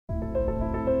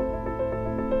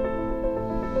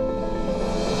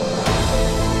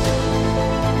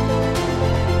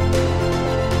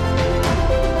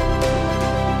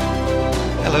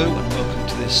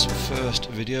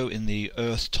video in the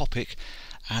Earth topic,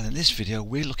 and in this video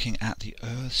we're looking at the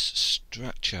Earth's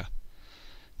structure.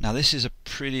 Now this is a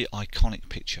pretty iconic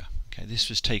picture. Okay, this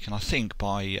was taken I think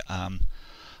by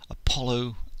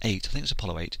Apollo 8, I think it was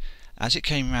Apollo 8. As it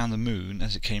came around the moon,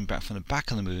 as it came back from the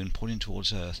back of the moon pointing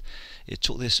towards Earth, it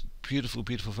took this beautiful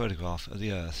photograph of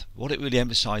the Earth. What it really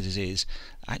emphasizes is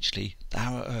actually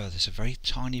our Earth is a very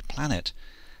tiny planet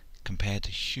compared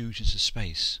to hugeness of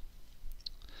space.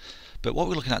 But what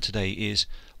we're looking at today is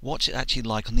what's it actually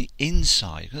like on the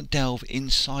inside. We're going to delve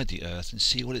inside the Earth and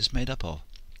see what it's made up of.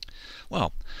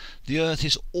 Well, the Earth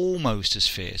is almost a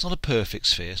sphere. It's not a perfect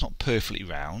sphere, it's not perfectly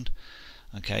round,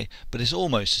 okay, but it's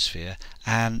almost a sphere.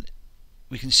 And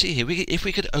we can see here, if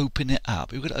we could open it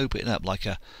up, like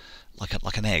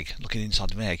an egg, looking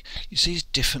inside of an egg. You see these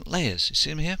different layers. You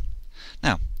see them here?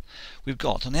 Now, we've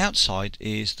got on the outside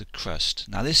is the crust.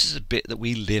 Now this is a bit that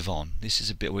we live on. This is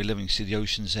a bit where we're living. You see the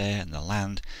oceans there and the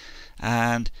land.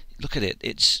 And look at it.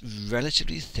 It's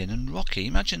relatively thin and rocky.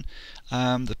 Imagine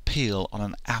the peel on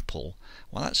an apple.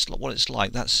 Well, that's what it's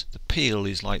like. The peel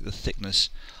is like the thickness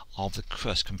of the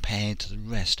crust compared to the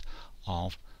rest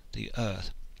of the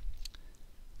Earth.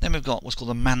 Then we've got what's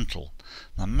called the mantle.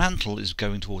 Now, mantle is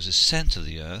going towards the centre of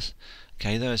the Earth.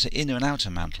 Okay, there's an inner and outer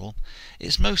mantle.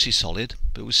 It's mostly solid,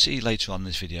 but we'll see later on in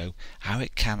this video how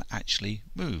it can actually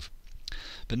move.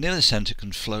 But near the centre it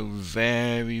can flow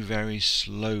very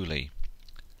slowly.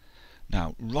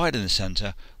 Now, right in the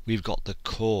centre we've got the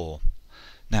core.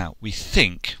 Now we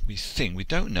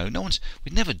don't know.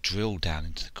 We've never drilled down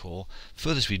into the core.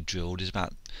 Furthest we drilled is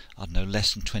about, I don't know,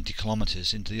 less than 20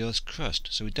 kilometres into the Earth's crust.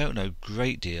 So we don't know a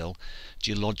great deal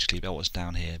geologically about what's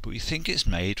down here. But we think it's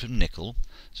made from nickel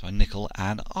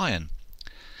and iron.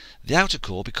 The outer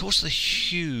core, because of the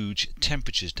huge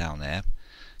temperatures down there,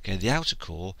 okay, the outer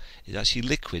core is actually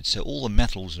liquid. So all the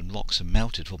metals and rocks are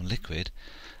melted from liquid,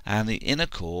 and the inner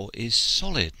core is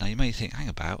solid. Now you may think, hang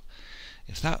about.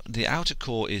 If the outer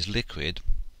core is liquid,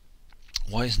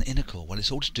 why isn't the inner core? Well,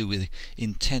 it's all to do with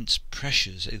intense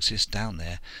pressures that exist down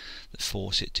there that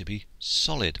force it to be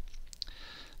solid.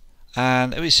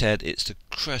 And as we said, it's the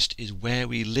crust is where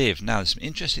we live. Now, there's some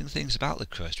interesting things about the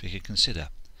crust we can consider.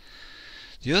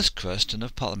 The Earth's crust and a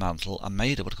part of the mantle are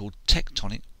made of what are called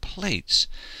tectonic plates.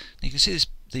 Now, you can see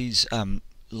these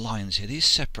lines here. These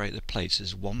separate the plates.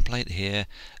 There's one plate here,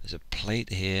 there's a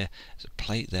plate here, there's a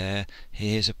plate there,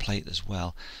 here's a plate as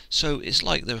well. So it's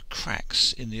like there are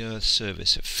cracks in the Earth's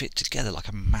surface that fit together like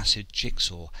a massive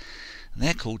jigsaw, and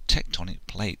they're called tectonic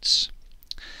plates.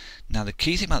 Now the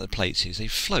key thing about the plates is they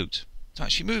float. They're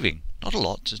actually moving. Not a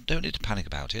lot, so don't need to panic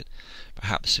about it.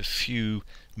 Perhaps a few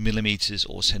millimetres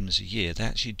or centimetres a year. They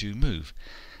actually do move,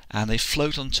 and they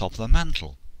float on top of the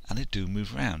mantle, and they do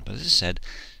move around. But as I said,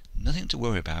 nothing to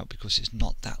worry about because it's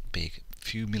not that big, a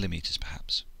few millimetres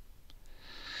perhaps.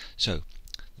 So,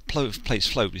 the plates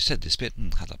float, we said this bit,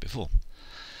 had that before.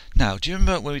 Now, do you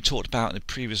remember when we talked about in the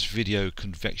previous video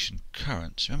convection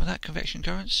currents? Remember that, convection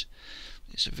currents?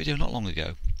 It's a video not long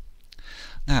ago.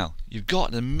 Now, you've got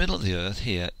in the middle of the Earth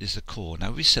here is the core.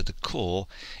 Now, we said the core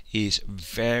is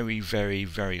very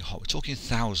hot. We're talking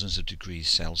thousands of degrees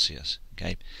Celsius.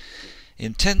 Okay.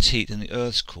 Intense heat in the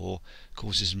Earth's core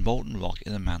causes molten rock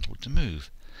in the mantle to move.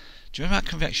 Do you remember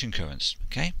convection currents?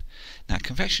 Okay. Now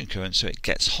convection currents, so it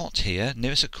gets hot here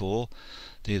nearest the core.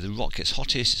 The rock gets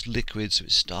hottest, it's liquid, so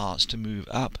it starts to move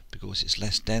up because it's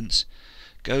less dense.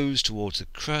 Goes towards the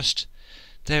crust.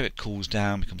 There it cools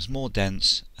down, becomes more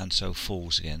dense, and so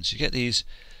falls again. So you get these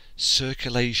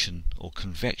circulation or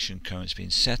convection currents being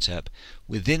set up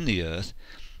within the Earth,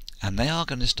 and they are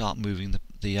going to start moving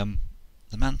the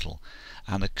mantle,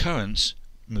 and the currents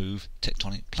move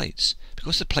tectonic plates.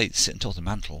 Because the plates sit on top of the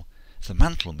mantle, if the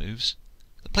mantle moves,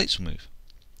 the plates will move.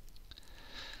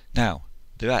 Now,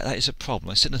 that is a problem.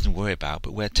 I said nothing to worry about,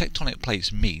 but where tectonic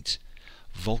plates meet,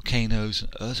 volcanoes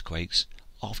and earthquakes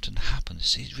often happen.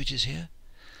 See these ridges here?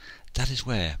 That is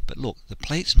where. But look, the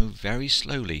plates move very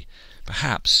slowly.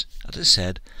 Perhaps, as I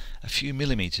said, a few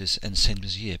millimetres and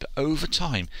centimetres a year. But over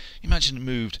time, imagine it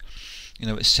moved,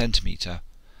 a centimetre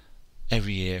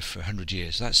every year for 100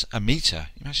 years. That's a metre.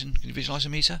 Imagine, can you visualise a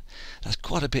metre? That's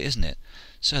quite a bit, isn't it?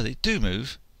 So they do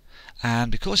move,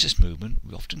 and because of this movement,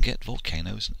 we often get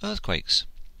volcanoes and earthquakes.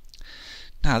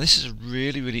 Now, this is a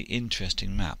really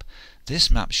interesting map. This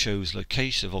map shows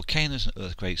locations of volcanoes and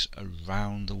earthquakes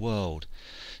around the world.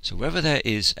 So wherever there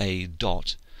is a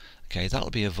dot, okay,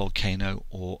 that'll be a volcano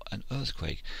or an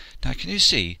earthquake. Now, can you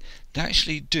see they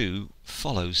actually do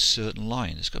follow certain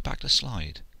lines? Let's go back to the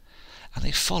slide. And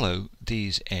they follow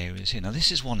these areas here. Now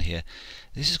this is one here.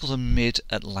 This is called the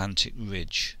Mid-Atlantic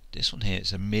Ridge. This one here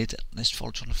is a trying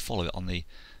to follow it on the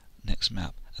next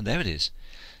map. And there it is.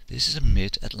 this is a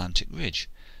mid-Atlantic ridge.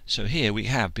 So here we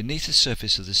have, beneath the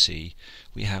surface of the sea,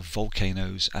 we have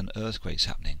volcanoes and earthquakes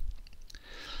happening.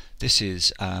 This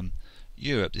is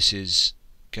Europe, this is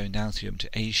going down through to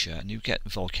Asia, and you get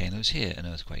volcanoes here and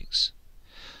earthquakes.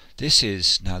 This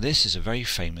is a very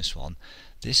famous one.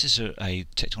 This is a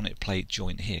tectonic plate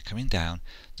joint here coming down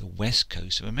the west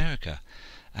coast of America,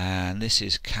 and this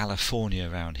is California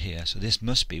around here, so this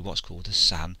must be what's called the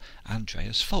San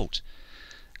Andreas Fault.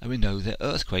 And we know that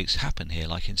earthquakes happen here,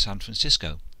 like in San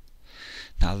Francisco.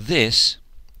 Now this,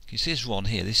 you see this one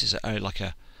here, this is like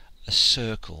a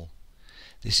circle.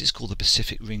 This is called the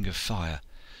Pacific Ring of Fire,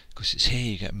 because it's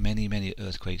here you get many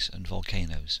earthquakes and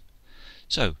volcanoes.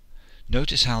 So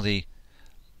notice how the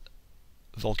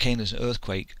volcanoes and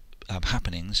earthquake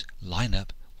happenings line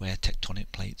up where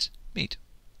tectonic plates meet.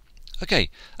 Okay,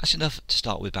 that's enough to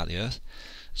start with about the Earth.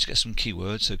 Let's get some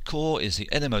keywords. So core is the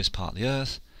innermost part of the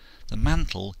Earth. The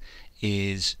mantle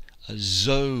is a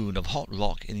zone of hot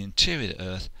rock in the interior of the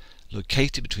Earth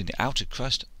located between the outer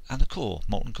crust and the core,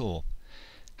 molten core.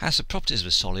 Has the properties of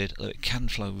a solid, though it can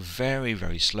flow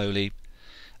very slowly.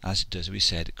 As it does, as we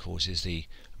said, it causes the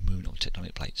movement of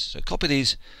tectonic plates. So copy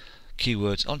these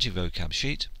keywords onto your vocab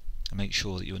sheet and make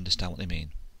sure that you understand what they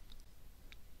mean.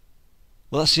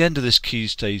 Well, that's the end of this Key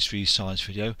Stage 3 science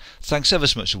video. Thanks ever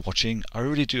so much for watching. I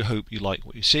really do hope you like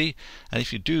what you see, and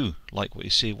if you do like what you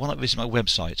see, why not visit my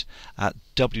website at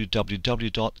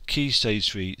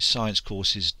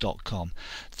www.keystage3sciencecourses.com.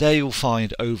 There you'll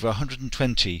find over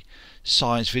 120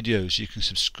 science videos you can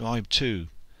subscribe to.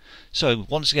 So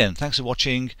once again, thanks for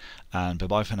watching, and bye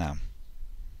bye for now.